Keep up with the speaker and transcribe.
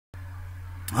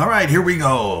All right, here we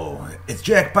go. It's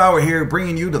Jack Bauer here,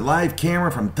 bringing you the live camera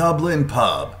from Dublin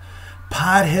pub.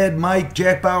 Pothead Mike,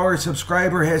 Jack Bauer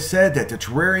subscriber, has said that the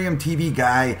Terrarium TV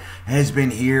guy has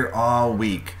been here all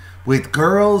week with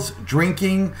girls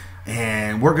drinking,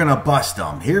 and we're gonna bust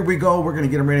them. Here we go. We're gonna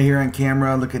get them right here on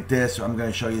camera. Look at this. I'm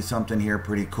gonna show you something here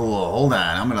pretty cool. Hold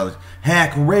on. I'm gonna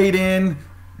hack right in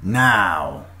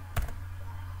now.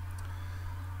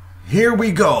 Here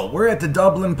we go. We're at the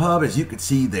Dublin pub, as you can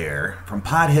see there, from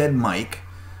Pothead Mike.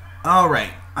 All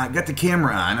right, I got the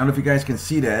camera on. I don't know if you guys can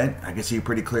see that. I can see it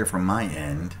pretty clear from my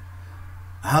end.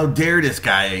 How dare this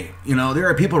guy? You know, there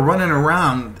are people running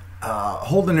around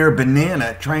holding their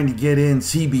banana trying to get in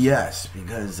CBS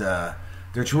because their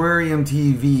Terrarium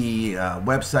TV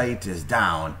website is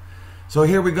down. So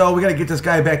here we go. We got to get this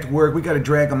guy back to work. We got to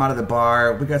drag him out of the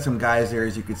bar. We got some guys there,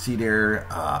 as you can see there,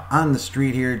 on the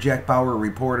street here. Jack Bauer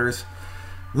reporters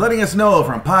letting us know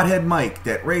from Pothead Mike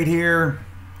that right here,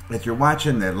 if you're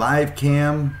watching the live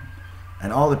cam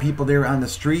and all the people there on the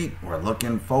street, we're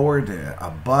looking forward to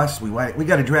a bus. We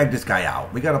got to drag this guy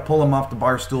out. We got to pull him off the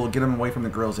bar stool, get him away from the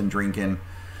girls and drinking.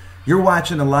 You're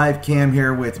watching the live cam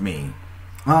here with me.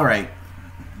 All right.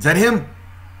 Is that him?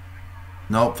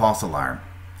 Nope, false alarm.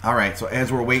 All right, so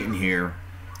as we're waiting here,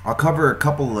 I'll cover a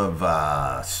couple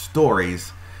of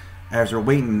stories as we're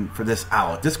waiting for this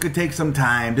out. This could take some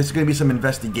time. This is going to be some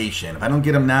investigation. If I don't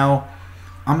get them now,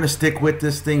 I'm going to stick with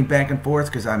this thing back and forth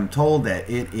because I'm told that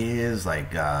it is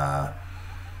like,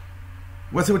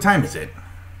 what time is it?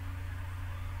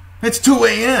 It's 2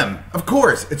 a.m. Of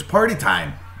course, it's party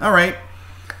time. All right.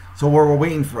 So we're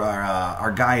waiting for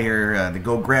our guy here to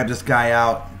go grab this guy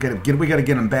out. We got to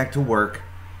get him back to work.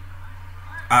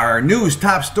 Our news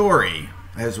top story,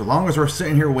 as long as we're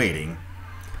sitting here waiting.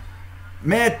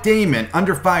 Matt Damon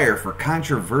under fire for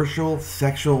controversial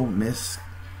sexual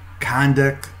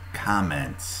misconduct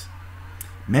comments.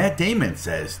 Matt Damon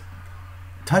says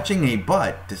touching a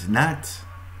butt does not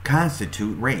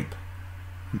constitute rape.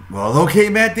 Well, okay,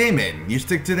 Matt Damon, you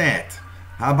stick to that.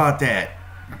 How about that?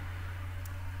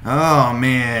 Oh,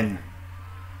 man.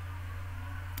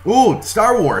 Ooh,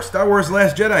 Star Wars. Star Wars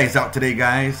Last Jedi is out today,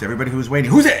 guys. Everybody who's waiting.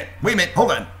 Who's that? Wait a minute.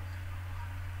 Hold on.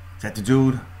 Is that the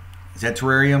dude? Is that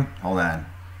Terrarium? Hold on.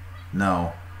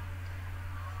 No.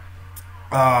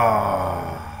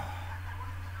 Oh,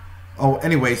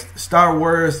 anyways, Star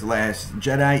Wars Last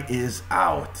Jedi is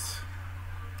out.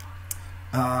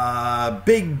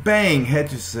 Big Bang had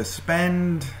to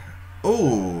suspend,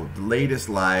 the latest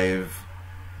live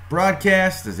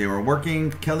broadcast as they were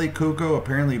working. Kelly Kuko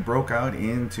apparently broke out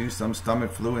into some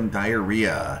stomach flu and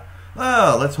diarrhea.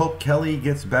 Well, let's hope Kelly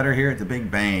gets better here at the Big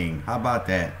Bang. How about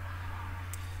that?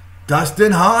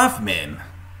 Dustin Hoffman.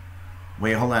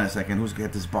 Wait, hold on a second. Who's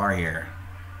got this bar here?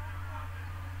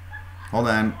 Hold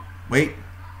on. Wait.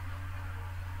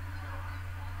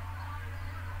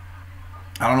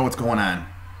 I don't know what's going on.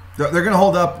 They're going to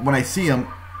hold up, when I see them,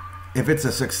 if it's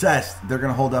a success, they're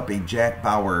going to hold up a Jack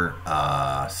Bauer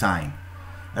sign.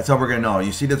 That's how we're going to know.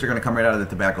 You see this? They're going to come right out of the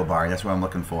tobacco bar. That's what I'm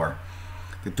looking for.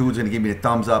 The dude's going to give me the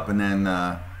thumbs up, and then,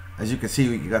 as you can see,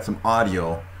 you got some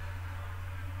audio.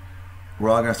 We're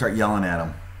all going to start yelling at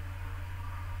him.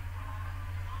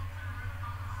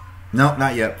 No,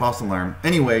 not yet. False alarm.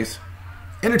 Anyways,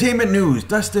 entertainment news.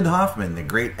 Dustin Hoffman, the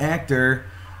great actor,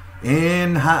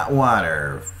 in hot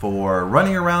water for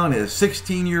running around his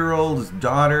 16-year-old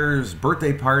daughter's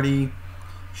birthday party,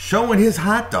 showing his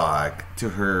hot dog to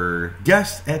her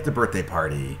guests at the birthday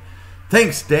party.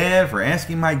 Thanks, Dad, for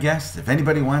asking my guests if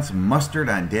anybody wants mustard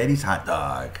on Daddy's hot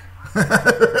dog.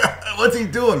 What's he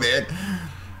doing, man?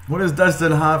 What is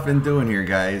Dustin Hoffman doing here,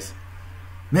 guys?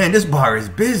 Man, this bar is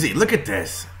busy. Look at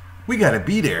this. We got to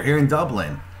be there here in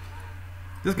Dublin.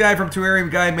 This guy from Terrarium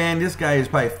guy, man, this guy is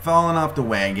probably falling off the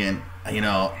wagon. You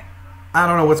know, I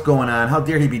don't know what's going on. How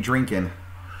dare he be drinking?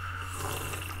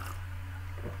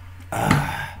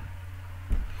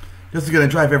 This is going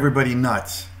to drive everybody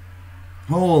nuts.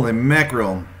 Holy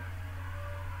mackerel.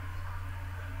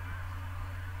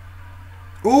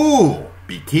 Ooh,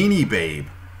 Bikini Babe.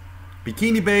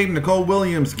 Bikini Babe Nicole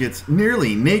Williams gets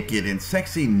nearly naked in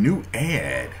sexy new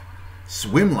ad.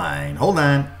 Swimline. Hold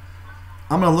on.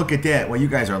 I'm going to look at that while you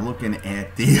guys are looking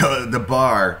at the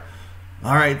bar.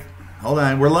 All right. Hold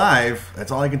on. We're live.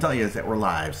 That's all I can tell you is that we're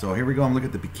live. So here we go. I'm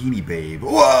looking at the Bikini Babe.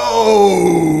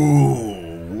 Whoa!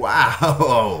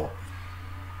 Wow.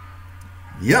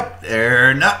 Yep.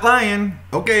 They're not lying.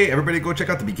 Okay. Everybody go check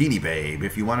out the Bikini Babe.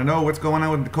 If you want to know what's going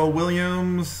on with Nicole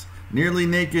Williams, nearly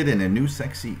naked in a new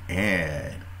sexy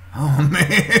ad. Oh,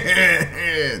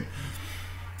 man.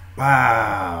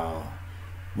 Wow.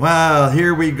 Well,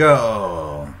 here we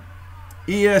go.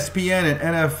 ESPN and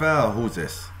NFL. Who's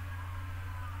this?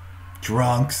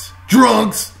 Drunks.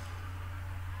 Drunks!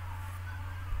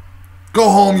 Go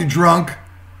home, you drunk.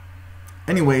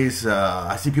 Anyways,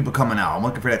 I see people coming out. I'm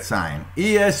looking for that sign.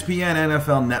 ESPN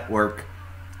NFL Network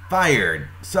fired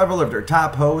several of their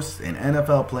top hosts and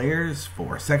NFL players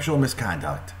for sexual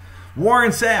misconduct.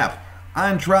 Warren Sapp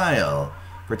on trial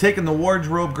for taking the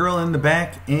wardrobe girl in the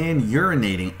back and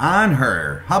urinating on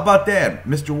her. How about that?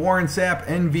 Mr. Warren Sapp,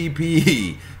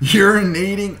 MVP,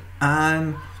 urinating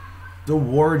on the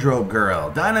wardrobe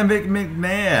girl. Donovan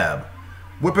McNabb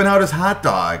whipping out his hot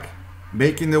dog,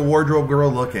 making the wardrobe girl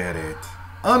look at it.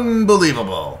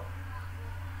 Unbelievable.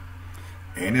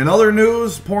 And in other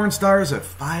news, porn stars have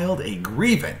filed a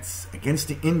grievance against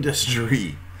the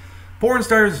industry. Porn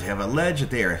stars have alleged that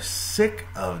they are sick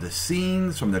of the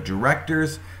scenes from the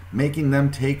directors making them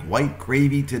take white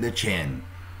gravy to the chin.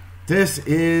 This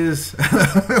is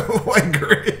white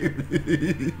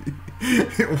gravy.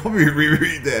 Let me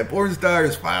reread that. Porn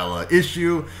stars file an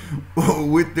issue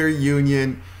with their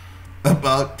union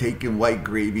about taking white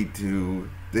gravy to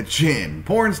the chin.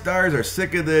 Porn stars are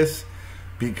sick of this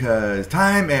because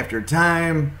time after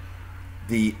time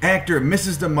the actor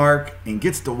misses the mark and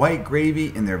gets the white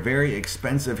gravy in their very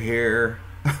expensive hair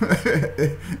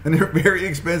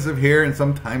and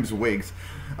sometimes wigs.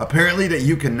 Apparently that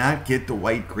you cannot get the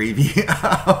white gravy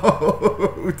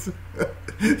out.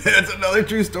 That's another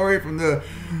true story from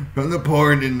the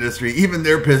porn industry. Even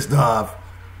they're pissed off.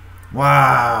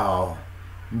 Wow.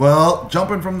 Well,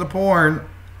 jumping from the porn,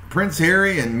 Prince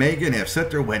Harry and Meghan have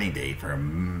set their wedding date for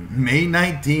May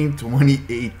 19,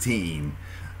 2018.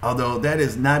 Although that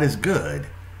is not as good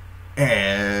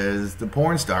as the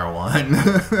porn star one.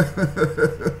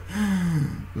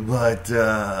 But,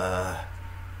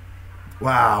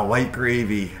 wow, white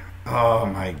gravy. Oh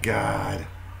my God.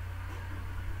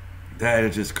 That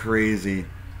is just crazy.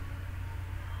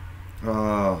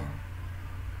 I'm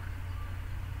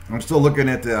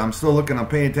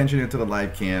paying attention to the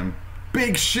live cam.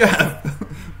 Big Chef,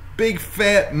 Big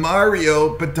Fat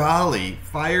Mario Batali,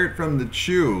 fired from the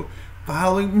Chew,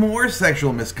 following more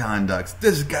sexual misconducts.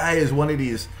 This guy is one of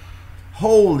these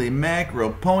holy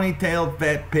mackerel, ponytailed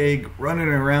fat pig running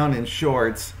around in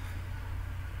shorts,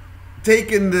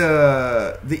 taking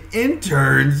the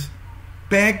interns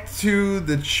back to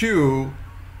the Chew,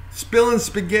 spilling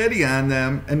spaghetti on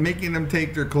them and making them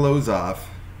take their clothes off.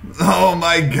 Oh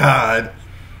my God.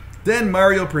 Then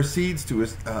Mario proceeds to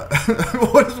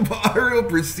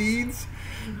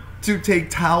to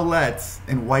take towelettes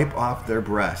and wipe off their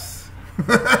breasts.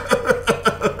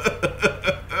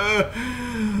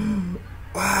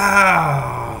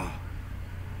 Wow.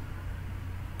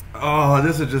 Oh,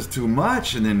 this is just too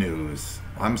much in the news.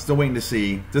 I'm still waiting to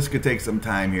see. This could take some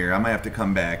time here. I might have to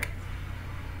come back.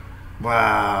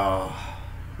 Wow.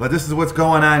 But this is what's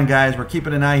going on, guys. We're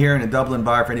keeping an eye here in the Dublin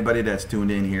bar for anybody that's tuned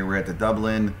in here. We're at the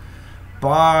Dublin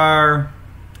bar.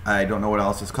 I don't know what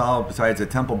else it's called besides the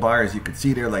Temple bar, as you can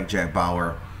see there, like Jack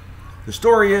Bauer. The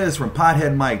story is from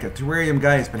Pothead Mike. The Terrarium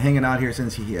guy has been hanging out here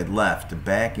since he had left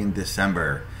back in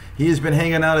December. He has been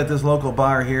hanging out at this local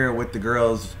bar here with the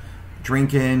girls,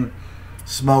 drinking,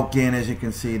 smoking, as you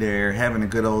can see there, having a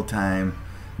good old time,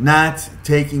 not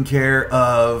taking care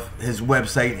of his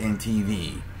website and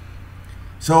TV.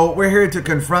 So we're here to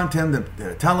confront him,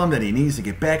 to tell him that he needs to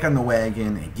get back on the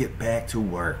wagon and get back to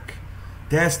work.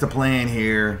 That's the plan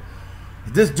here.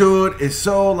 This dude is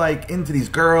so into these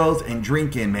girls and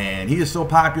drinking, man. He is so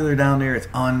popular down there, it's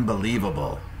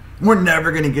unbelievable. We're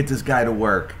never going to get this guy to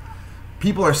work.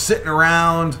 People are sitting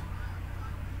around,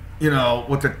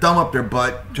 with their thumb up their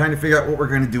butt, trying to figure out what we're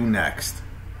going to do next.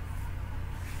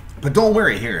 But don't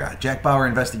worry here. Jack Bauer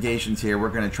Investigations here. We're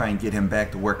going to try and get him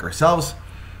back to work ourselves.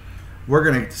 We're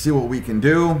going to see what we can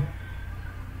do.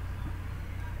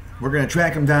 We're going to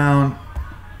track him down.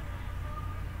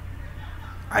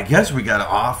 I guess we got to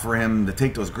offer him to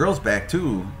take those girls back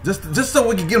too. Just so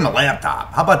we can give him a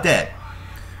laptop. How about that?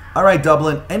 All right,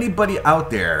 Dublin. Anybody out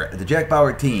there, the Jack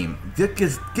Bauer team, get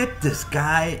this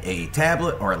guy a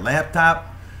tablet or a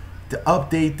laptop to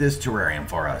update this terrarium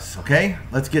for us, okay?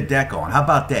 Let's get that going. How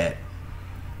about that?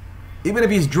 Even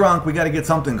if he's drunk, we got to get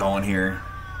something going here.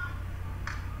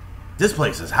 This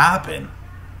place is hopping.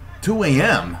 2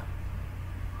 a.m.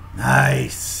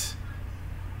 Nice.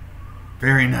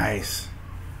 Very nice.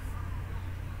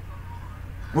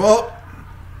 Well,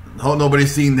 hope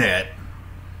nobody's seen that.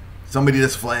 Somebody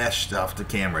just flashed off the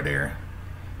camera there.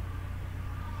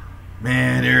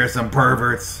 Man, there are some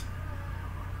perverts.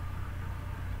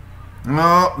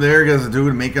 Oh, there goes a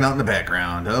dude making out in the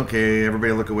background. Okay,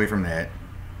 everybody look away from that.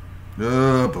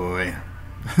 Oh, boy.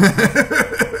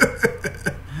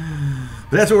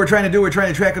 But that's what we're trying to do. We're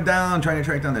trying to track him down, trying to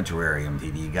track down the Terrarium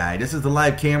TV guy. This is the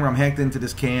live camera. I'm hacked into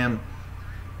this cam.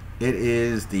 It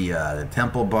is the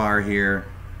temple bar here.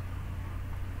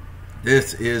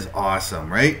 This is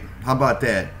awesome, right? How about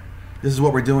that? This is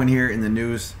what we're doing here in the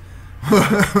news.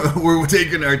 We're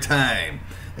taking our time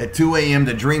at 2 a.m.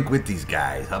 to drink with these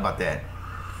guys. How about that?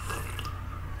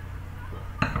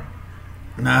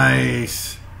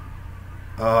 Nice.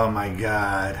 Oh my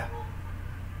God.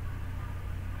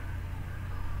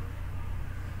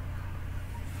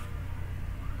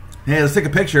 Hey, let's take a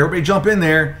picture. Everybody jump in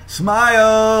there.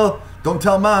 Smile. Don't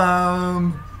tell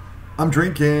Mom. I'm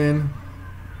drinking.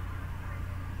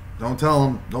 Don't tell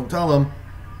him. Don't tell him.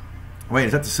 Wait,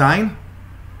 is that the sign?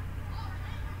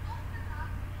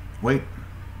 Wait.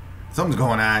 Something's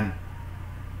going on.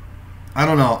 I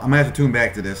don't know. I'm going to have to tune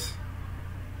back to this.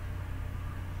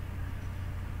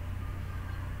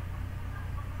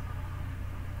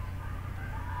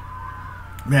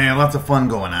 Man, lots of fun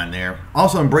going on there.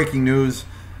 Also in breaking news,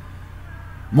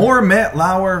 more Matt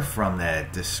Lauer from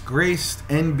that disgraced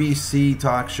NBC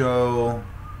talk show.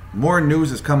 More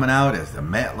news is coming out as the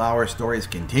Matt Lauer stories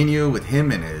continue with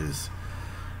him and his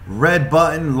red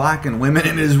button locking women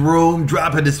in his room,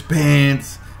 dropping his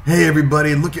pants. Hey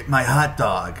everybody, look at my hot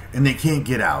dog. And they can't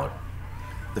get out.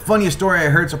 The funniest story I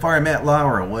heard so far of Matt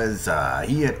Lauer was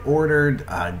he had ordered,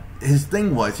 his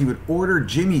thing was he would order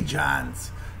Jimmy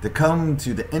John's to come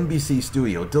to the NBC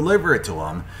studio, deliver it to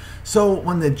him. So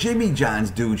when the Jimmy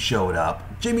John's dude showed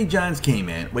up, Jimmy John's came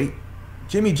in.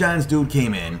 Jimmy John's dude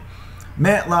came in.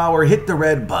 Matt Lauer hit the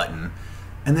red button.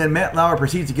 And then Matt Lauer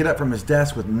proceeds to get up from his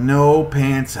desk with no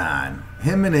pants on.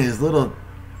 Him and his little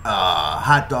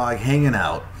hot dog hanging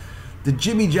out. The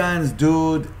Jimmy John's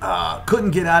dude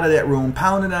couldn't get out of that room,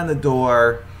 pounded on the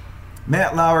door.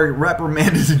 Matt Lauer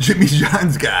reprimanded the Jimmy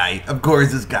John's guy. Of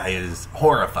course, this guy is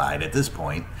horrified at this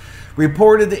point.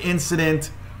 Reported the incident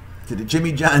to the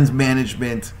Jimmy John's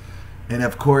management, and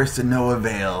of course, to no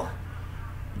avail.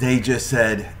 They just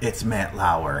said, it's Matt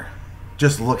Lauer.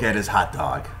 Just look at his hot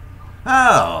dog.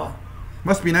 Oh,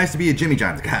 must be nice to be a Jimmy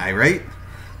John's guy, right?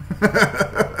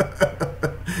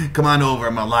 Come on over,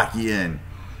 I'm going to lock you in.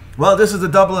 Well, this is the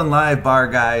Dublin Live Bar,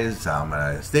 guys. I'm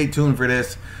going to stay tuned for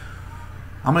this.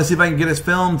 I'm going to see if I can get us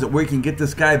filmed. We can get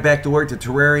this guy back to work, the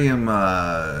Terrarium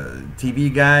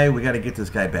TV guy. We got to get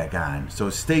this guy back on. So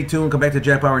stay tuned. Come back to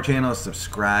Jack Bauer channel.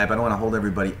 Subscribe. I don't want to hold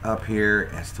everybody up here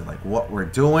as to like what we're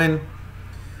doing.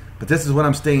 But this is what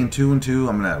I'm staying tuned to.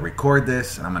 I'm going to record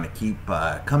this, and I'm going to keep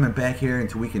coming back here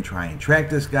until we can try and track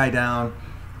this guy down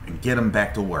and get him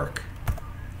back to work.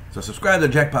 So subscribe to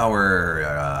the Jack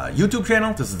Bauer YouTube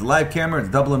channel. This is the live camera. It's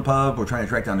Dublin Pub. We're trying to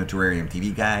track down the Terrarium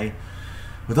TV guy.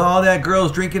 With all that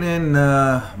girls drinking and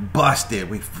busted,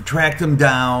 we tracked him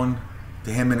down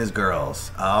to him and his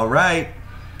girls. All right.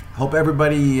 Hope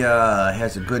everybody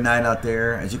has a good night out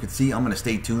there. As you can see, I'm going to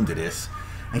stay tuned to this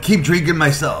and keep drinking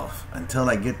myself until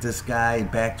I get this guy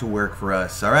back to work for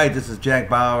us. All right, this is Jack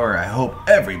Bauer. I hope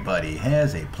everybody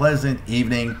has a pleasant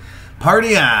evening.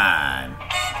 Party on,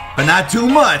 but not too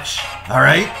much. All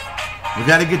right, we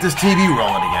got to get this TV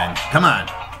rolling again. Come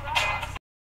on.